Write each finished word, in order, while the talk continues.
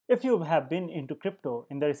If you have been into crypto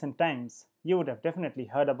in the recent times, you would have definitely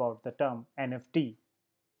heard about the term NFT.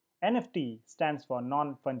 NFT stands for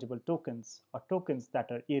non-fungible tokens, or tokens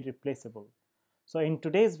that are irreplaceable. So in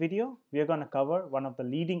today's video, we are going to cover one of the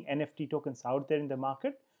leading NFT tokens out there in the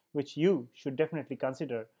market, which you should definitely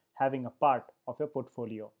consider having a part of your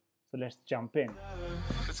portfolio. So let's jump in.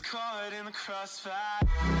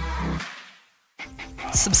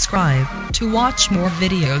 Subscribe to watch more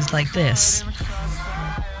videos like this.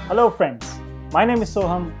 Hello friends, my name is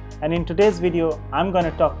Soham, and in today's video, I'm going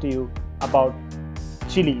to talk to you about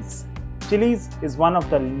Chiliz. Chiliz is one of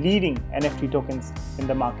the leading NFT tokens in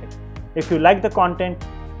the market. If you like the content,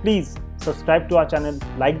 please subscribe to our channel,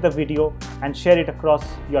 like the video, and share it across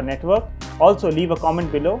your network. Also, leave a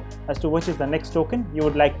comment below as to which is the next token you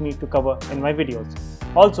would like me to cover in my videos.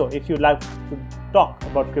 Also, if you'd like to talk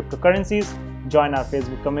about cryptocurrencies, join our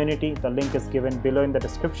Facebook community. The link is given below in the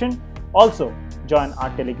description. Also, join our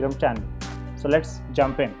Telegram channel. So let's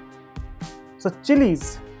jump in. So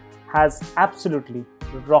Chiliz has absolutely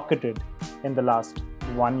rocketed in the last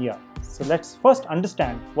 1 year. So let's first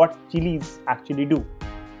understand what Chiliz actually do.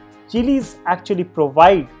 Chiliz actually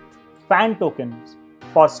provide fan tokens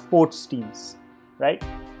for sports teams, right?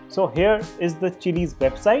 So here is the Chiliz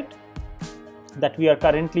website that we are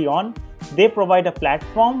currently on. They provide a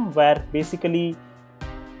platform where basically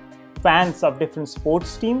fans of different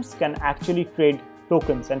sports teams can actually trade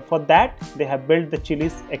tokens, and for that they have built the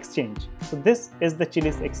Chiliz exchange. So this is the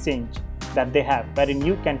Chiliz exchange that they have, wherein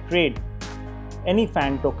you can trade any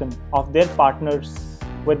fan token of their partners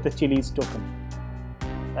with the Chiliz token,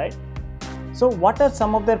 right? So what are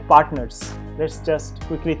some of their partners? Let's just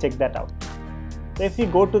quickly check that out. So if you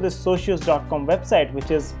go to the socios.com website, which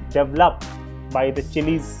is developed by the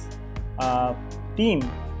Chiliz team,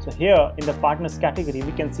 so here in the partners category,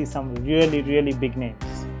 we can see some really big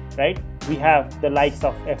names, right? We have the likes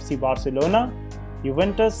of FC Barcelona,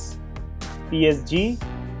 Juventus, PSG,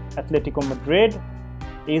 Atletico Madrid,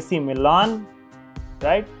 AC Milan,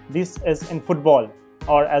 right? This is in football,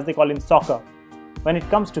 or as they call in soccer. When it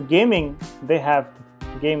comes to gaming, they have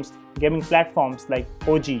gaming platforms like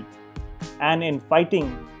OG, and in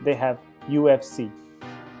fighting, they have UFC.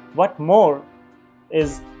 What more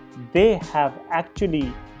is they have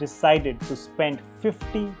actually decided to spend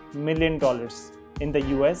 $50 million in the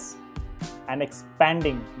US and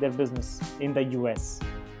expanding their business in the US.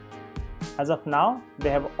 As of now, they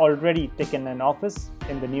have already taken an office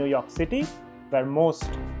in the New York City, where most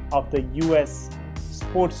of the US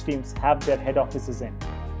sports teams have their head offices in.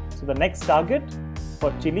 So the next target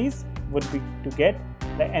for Chiliz would be to get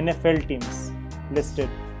the NFL teams listed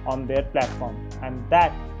on their platform, and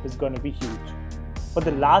that is going to be huge. For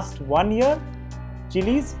the last 1 year,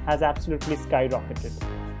 Chiliz has absolutely skyrocketed.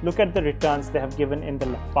 Look at the returns they have given in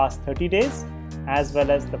the past 30 days as well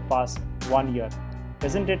as the past 1 year.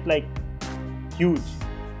 Isn't it like huge?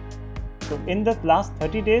 So in the last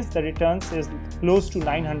 30 days, the returns is close to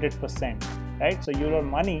 900%, right? So your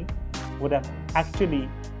money would have actually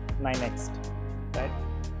 9x'd, right?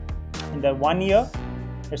 In the 1 year,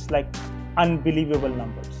 it's like unbelievable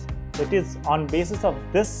numbers. It is on basis of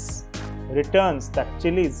this returns that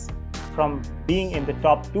Chiliz, from being in the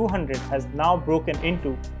top 200, has now broken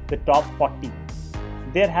into the top 40.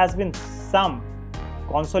 There has been some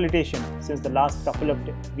consolidation since the last couple of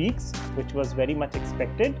weeks, which was very much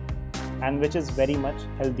expected and which is very much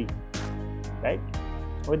healthy, right?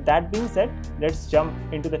 With that being said, let's jump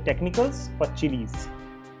into the technicals for Chiliz.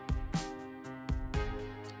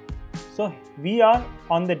 So we are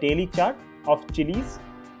on the daily chart of Chiliz,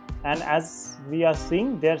 and as we are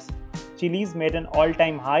seeing, there's Chiliz made an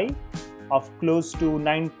all-time high of close to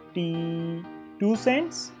 92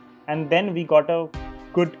 cents, and then we got a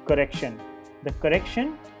good correction. The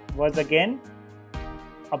correction was again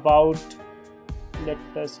about, let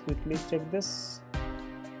us quickly check this,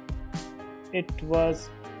 it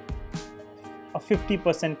was a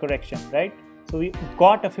 50% correction, right? So we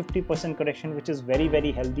got a 50% correction, which is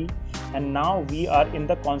very healthy, and now we are in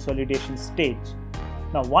the consolidation stage.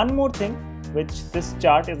 Now one more thing which this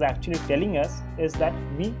chart is actually telling us is that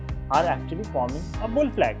we are actually forming a bull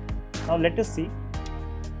flag. Now let us see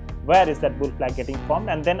where is that bull flag getting formed,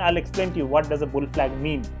 and then I'll explain to you what does a bull flag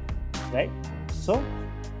mean, right? So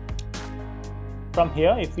from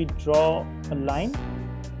here, if we draw a line,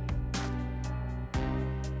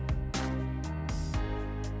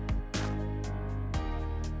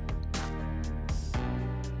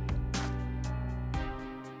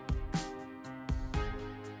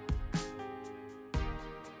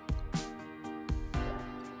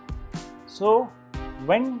 so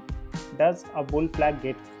when does a bull flag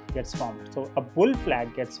gets formed? So a bull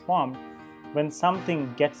flag gets formed when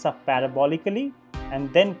something gets up parabolically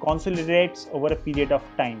and then consolidates over a period of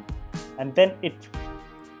time, and then it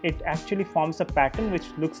actually forms a pattern which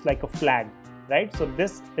looks like a flag, right? So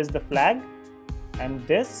this is the flag, and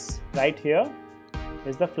this right here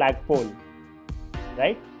is the flagpole,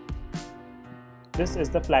 right? This is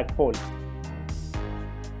the flagpole.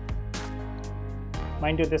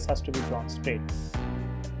 Mind you, this has to be drawn straight.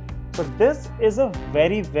 So this is a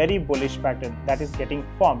very, very bullish pattern that is getting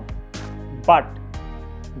formed. But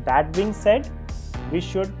that being said, we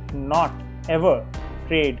should not ever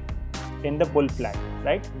trade in the bull flag,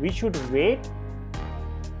 right? We should wait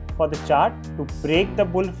for the chart to break the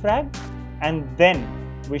bull flag, and then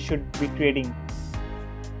we should be trading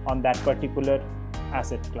on that particular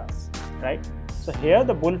asset class, right? So here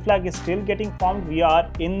the bull flag is still getting formed. We are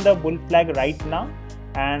in the bull flag right now,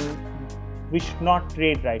 and we should not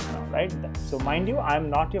trade right now, right? So mind you, I am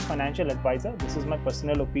not your financial advisor. This is my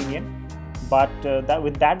personal opinion. But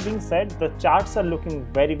with that being said, the charts are looking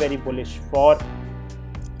very, very bullish for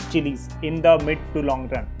Chiliz in the mid to long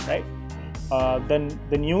run, right?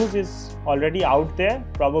 The news is already out there.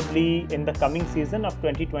 Probably in the coming season of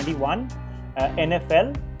 2021,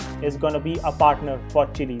 NFL is going to be a partner for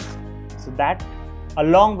Chiliz. So that,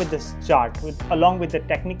 along with this chart, along with the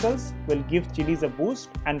technicals, will give Chiliz a boost,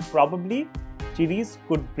 and probably Chiliz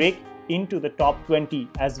could break into the top 20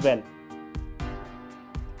 as well.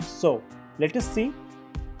 So let us see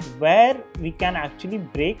where we can actually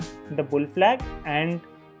break the bull flag and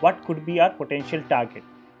what could be our potential target.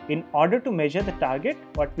 In order to measure the target,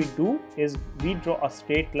 what we do is we draw a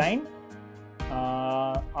straight line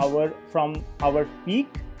from our peak,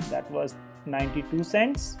 that was 92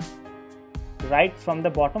 cents, right from the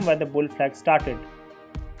bottom where the bull flag started.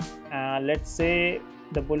 Let's say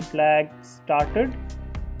the bull flag started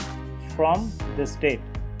from this date.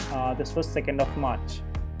 This was 2nd of March,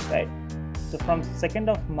 right? So from 2nd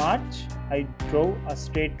of March, I drew a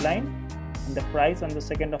straight line, and the price on the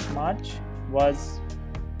 2nd of March was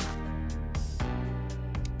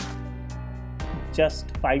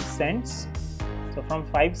just 5 cents. So from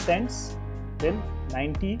 5 cents till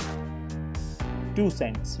 92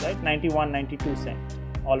 cents, right? 91, 92 cents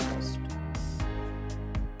almost.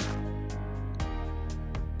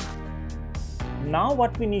 Now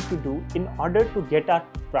what we need to do in order to get our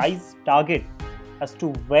price target as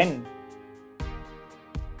to when,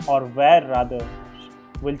 or where rather,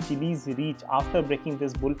 will Chiliz reach after breaking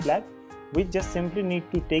this bull flag, we just simply need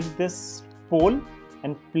to take this pole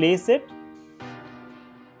and place it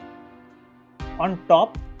on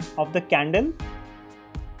top of the candle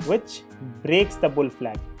which breaks the bull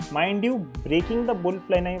flag. Mind you, breaking the bull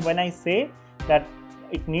flag, when I say that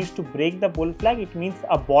it needs to break the bull flag, it means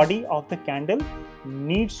a body of the candle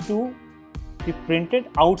needs to be printed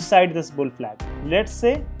outside this bull flag. Let's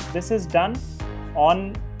say this is done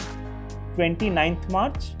on 29th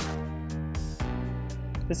March.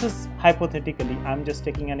 This is hypothetically, I'm just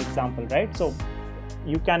taking an example, right? So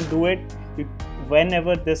you can do it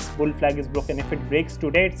whenever this bull flag is broken. If it breaks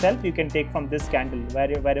today itself, you can take from this candle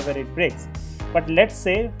wherever it breaks. But let's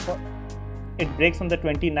say it breaks on the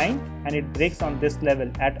 29th and it breaks on this level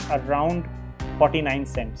at around 49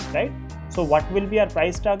 cents, right? So what will be our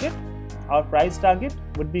price target? Our price target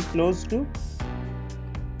would be close to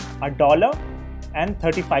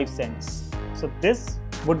 $1.35. So this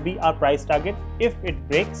would be our price target if it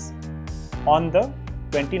breaks on the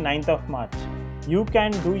 29th of March. You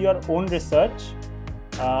can do your own research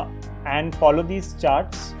and follow these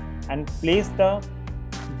charts and place the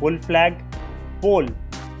bull flag pole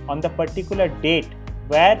on the particular date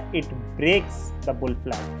where it breaks the bull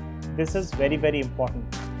flag. This is very, very important,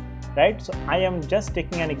 right? So I am just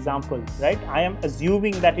taking an example, right? I am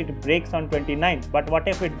assuming that it breaks on 29th, but what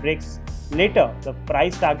if it breaks later? The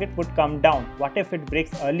price target would come down. What if it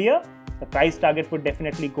breaks earlier? The price target would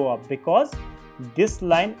definitely go up, because this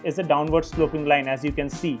line is a downward sloping line, as you can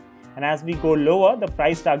see, and as we go lower, the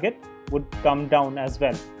price target would come down as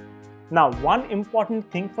well. Now, one important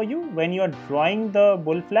thing for you when you are drawing the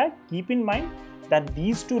bull flag, keep in mind that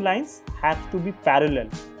these two lines have to be parallel,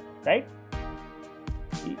 right?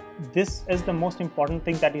 This is the most important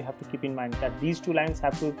thing that you have to keep in mind, that these two lines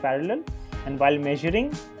have to be parallel. And while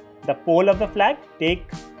measuring the pole of the flag,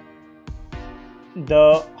 take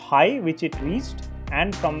the high which it reached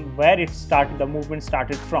and from where it started, the movement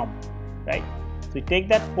started from, right? So you take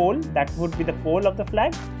that pole, that would be the pole of the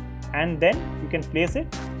flag, and then you can place it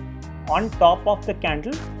on top of the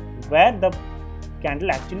candle where the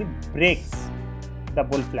candle actually breaks the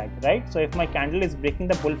bull flag, right? So if my candle is breaking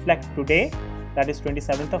the bull flag today, that is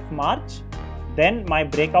 27th of March, then my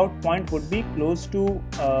breakout point would be close to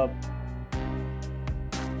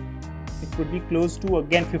would be close to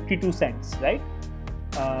again 52 cents, right?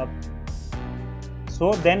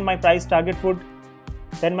 So then my price target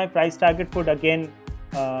would again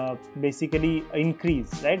basically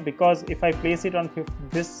increase, right? Because if I place it on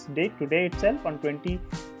this date, today itself, on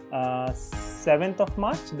 27th of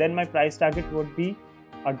March, then my price target would be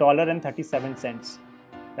 $1.37,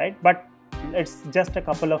 right? But it's just a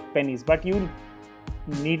couple of pennies. But you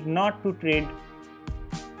need not to trade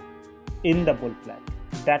in the bull flag.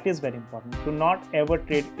 That is very important. Do not ever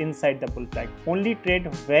trade inside the bull flag. Only trade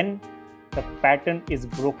when the pattern is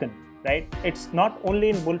broken, right? It's not only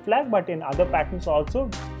in bull flag but in other patterns also.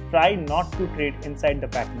 Try not to trade inside the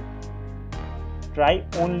pattern. Try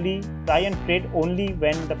and trade only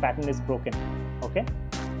when the pattern is broken. Okay.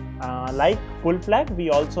 Like bull flag,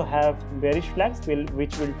 we also have bearish flags,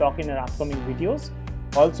 which we'll talk in our upcoming videos.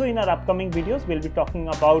 Also in our upcoming videos, we'll be talking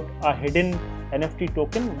about a hidden NFT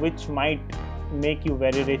token which might make you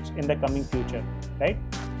very rich in the coming future, right?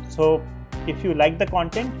 So if you like the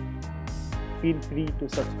content, feel free to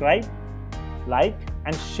subscribe, like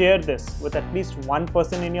and share this with at least one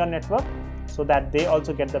person in your network, so that they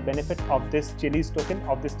also get the benefit of this Chiliz token,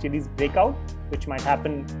 of this Chiliz breakout, which might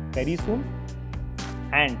happen very soon,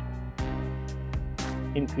 and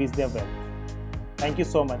increase their wealth. Thank you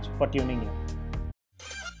so much for tuning in.